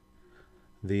innervate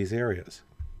these areas.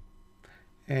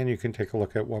 And you can take a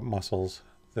look at what muscles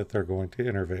that they're going to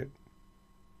innervate.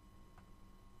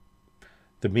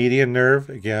 The median nerve,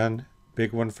 again,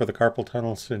 big one for the carpal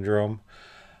tunnel syndrome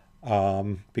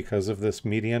because of this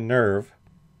median nerve.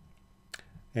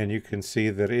 And you can see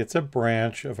that it's a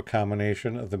branch of a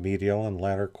combination of the medial and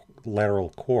lateral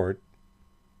cord.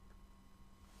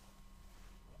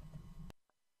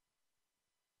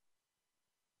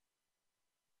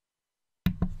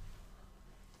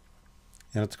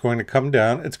 And it's going to come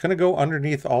down. It's going to go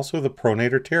underneath also the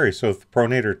pronator teres. So if the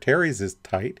pronator teres is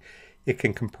tight, it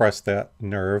can compress that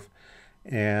nerve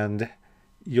and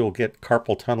you'll get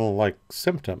carpal tunnel-like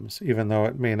symptoms, even though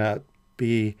it may not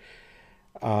be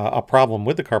a problem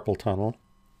with the carpal tunnel.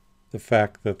 The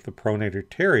fact that the pronator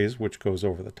teres, which goes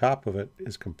over the top of it,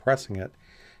 is compressing it,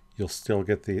 you'll still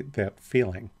get that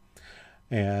feeling.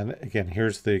 And again,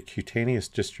 here's the cutaneous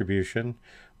distribution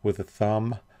with the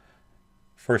thumb,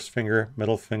 first finger,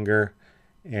 middle finger,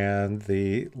 and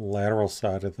the lateral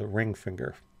side of the ring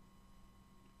finger.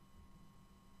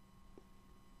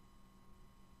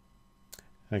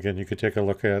 Again, you could take a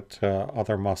look at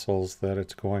other muscles that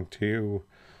it's going to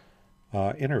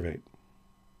innervate.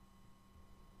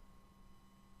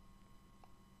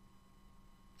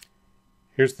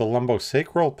 Here's the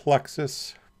lumbosacral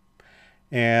plexus.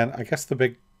 And I guess the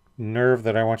big nerve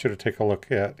that I want you to take a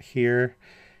look at here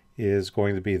is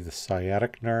going to be the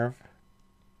sciatic nerve.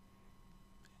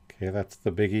 Okay, that's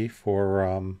the biggie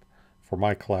for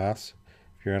my class.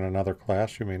 If you're in another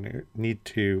class, you may need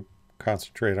to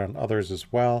concentrate on others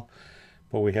as well.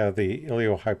 But we have the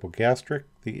iliohypogastric,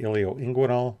 the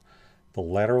ilioinguinal, the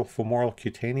lateral femoral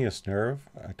cutaneous nerve.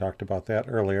 I talked about that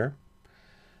earlier.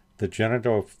 The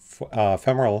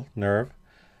genitofemoral nerve,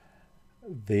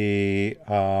 the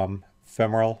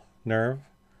femoral nerve,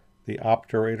 the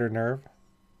obturator nerve,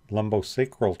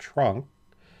 lumbosacral trunk,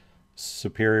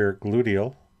 superior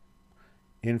gluteal,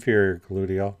 inferior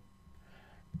gluteal,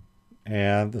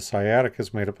 and the sciatic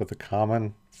is made up of the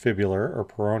common fibular or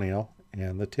peroneal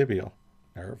and the tibial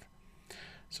nerve.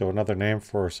 So another name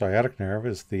for sciatic nerve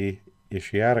is the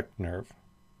ischiatic nerve.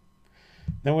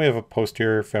 Then we have a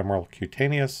posterior femoral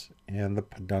cutaneous and the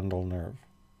pudendal nerve.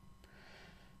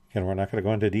 Again, we're not going to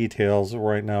go into details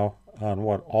right now on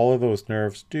what all of those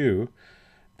nerves do,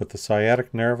 but the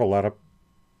sciatic nerve, a lot of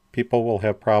people will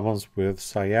have problems with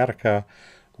sciatica,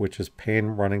 which is pain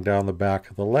running down the back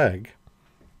of the leg.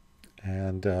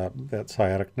 And that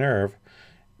sciatic nerve,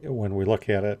 when we look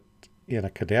at it in a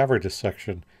cadaver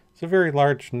dissection, it's a very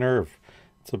large nerve.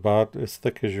 It's about as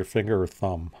thick as your finger or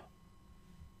thumb.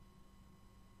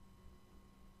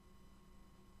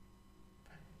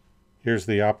 Here's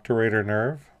the obturator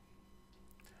nerve.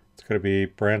 It's going to be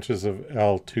branches of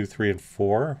L2, 3, and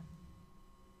 4.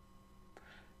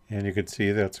 And you can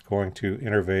see that's going to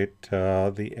innervate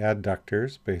the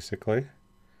adductors, basically.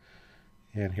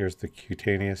 And here's the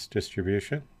cutaneous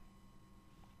distribution.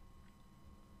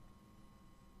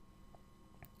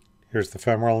 Here's the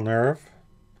femoral nerve.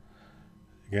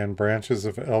 Again, branches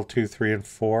of L2, 3, and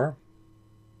 4.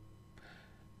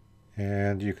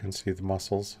 And you can see the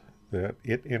muscles that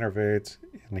it innervates.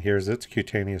 And here's its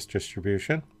cutaneous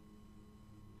distribution.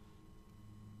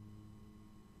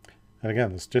 And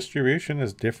again, this distribution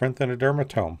is different than a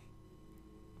dermatome.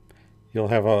 you'll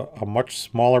have a much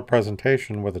smaller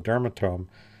presentation with a dermatome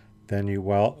than you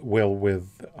will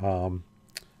with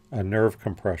a nerve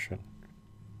compression.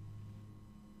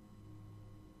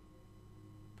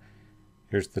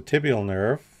 Here's the tibial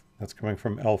nerve. That's coming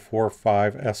from L4,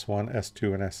 5, S1,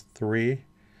 S2, and S3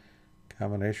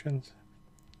 combinations.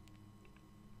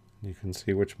 You can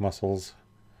see which muscles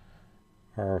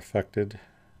are affected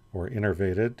or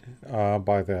innervated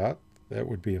by that. That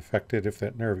would be affected if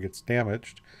that nerve gets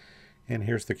damaged. And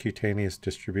here's the cutaneous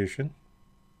distribution.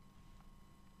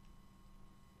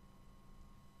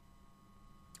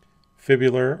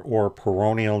 Fibular or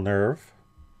peroneal nerve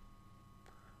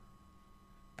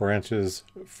branches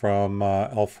from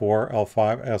L4,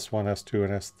 L5, S1, S2,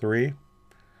 and S3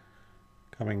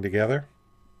 coming together.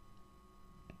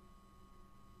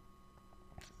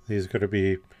 These are going to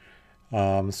be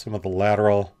some of the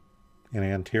lateral and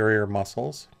anterior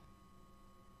muscles,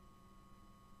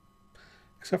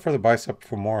 except for the bicep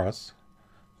femoris,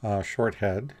 short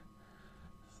head.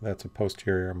 That's a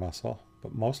posterior muscle,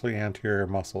 but mostly anterior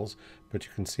muscles. But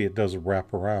you can see it does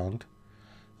wrap around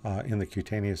in the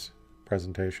cutaneous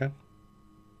presentation.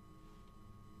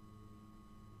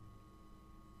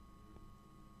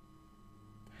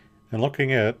 And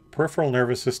looking at peripheral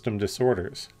nervous system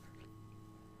disorders.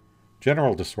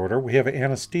 General disorder, we have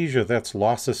anesthesia, that's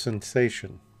loss of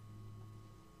sensation.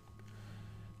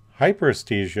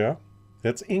 Hyperesthesia,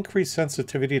 that's increased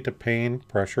sensitivity to pain,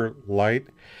 pressure, light.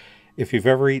 If you've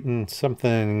ever eaten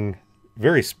something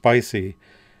very spicy,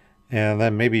 and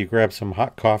then maybe you grab some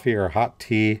hot coffee or hot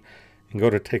tea and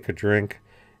go to take a drink,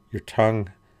 your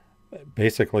tongue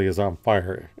basically is on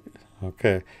fire.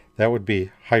 Okay, that would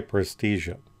be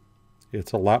hyperesthesia.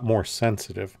 It's a lot more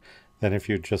sensitive than if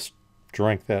you just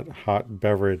drank that hot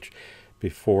beverage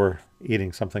before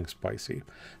eating something spicy.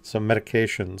 Some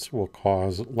medications will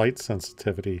cause light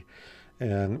sensitivity,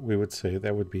 and we would say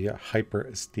that would be a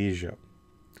hyperesthesia.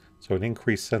 So an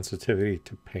increased sensitivity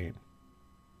to pain,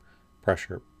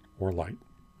 pressure, or light.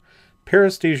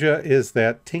 Paresthesia is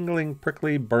that tingling,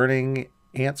 prickly, burning,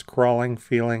 ants crawling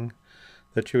feeling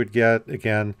that you would get.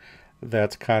 Again,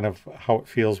 that's kind of how it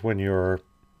feels when your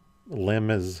limb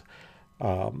has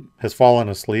fallen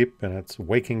asleep and it's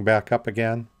waking back up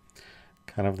again.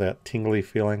 Kind of that tingly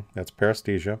feeling. That's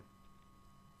paresthesia.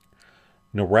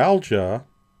 Neuralgia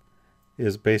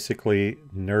is basically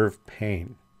nerve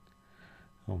pain.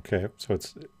 Okay, so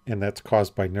that's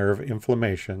caused by nerve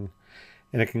inflammation,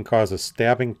 and it can cause a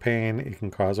stabbing pain. It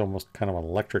can cause almost kind of an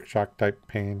electric shock type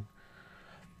pain.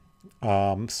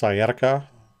 Sciatica,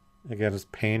 again, is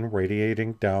pain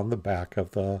radiating down the back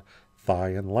of the thigh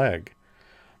and leg.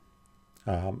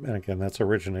 And again, that's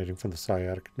originating from the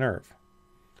sciatic nerve.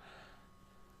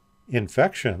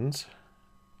 Infections,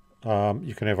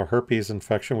 you can have a herpes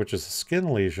infection, which is a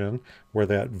skin lesion where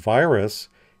that virus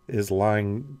is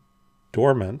lying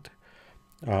dormant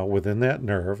within that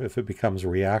nerve. If it becomes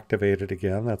reactivated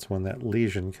again, that's when that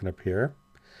lesion can appear.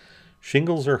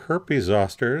 Shingles or herpes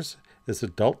zosters is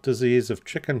adult disease of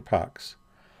chickenpox.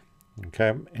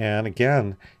 Okay, and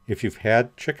again, if you've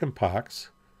had chickenpox,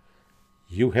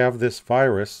 you have this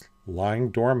virus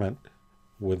lying dormant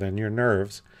within your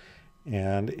nerves,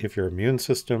 and if your immune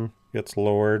system gets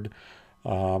lowered,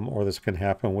 or this can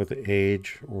happen with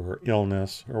age or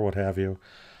illness or what have you,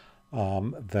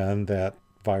 then that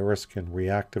virus can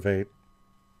reactivate,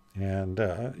 and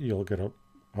you'll get an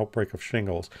outbreak of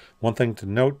shingles. One thing to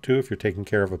note too, if you're taking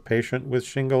care of a patient with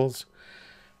shingles,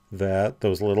 that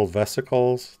those little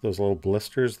vesicles, those little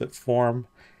blisters that form,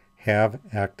 have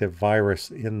active virus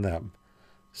in them.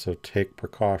 So take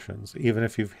precautions. Even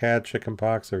if you've had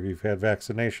chickenpox or you've had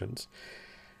vaccinations,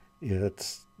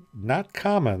 it's not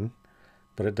common,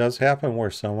 but it does happen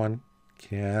where someone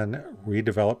can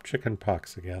redevelop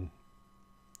chickenpox again.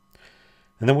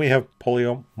 And then we have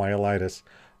poliomyelitis.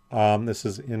 This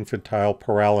is infantile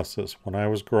paralysis. When I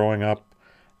was growing up,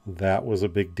 that was a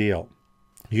big deal.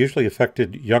 It usually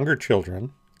affected younger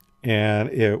children, and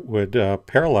it would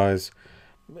paralyze,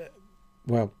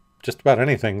 well, just about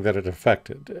anything that it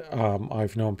affected.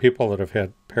 I've known people that have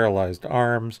had paralyzed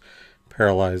arms,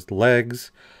 paralyzed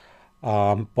legs,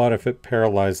 but if it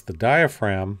paralyzed the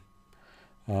diaphragm,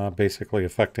 basically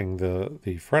affecting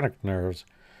the phrenic nerves,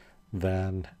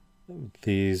 then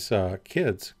these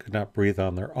kids could not breathe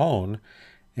on their own,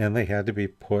 and they had to be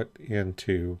put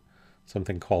into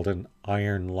something called an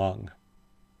iron lung.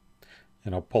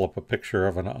 And I'll pull up a picture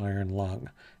of an iron lung.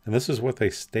 And this is what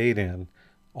they stayed in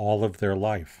all of their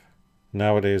life.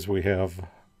 Nowadays we have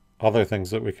other things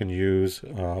that we can use,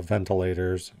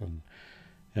 ventilators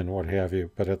and what have you.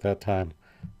 But at that time,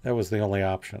 that was the only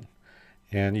option.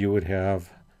 And you would have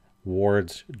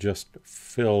wards just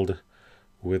filled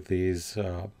with these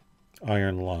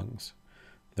iron lungs.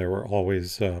 There were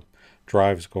always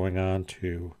drives going on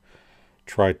to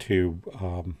try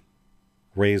to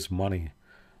raise money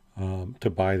to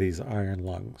buy these iron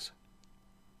lungs.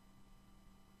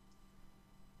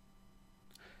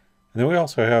 And then we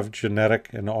also have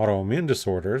genetic and autoimmune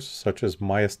disorders, such as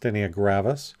myasthenia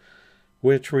gravis,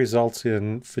 which results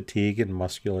in fatigue and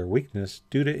muscular weakness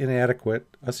due to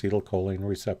inadequate acetylcholine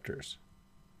receptors.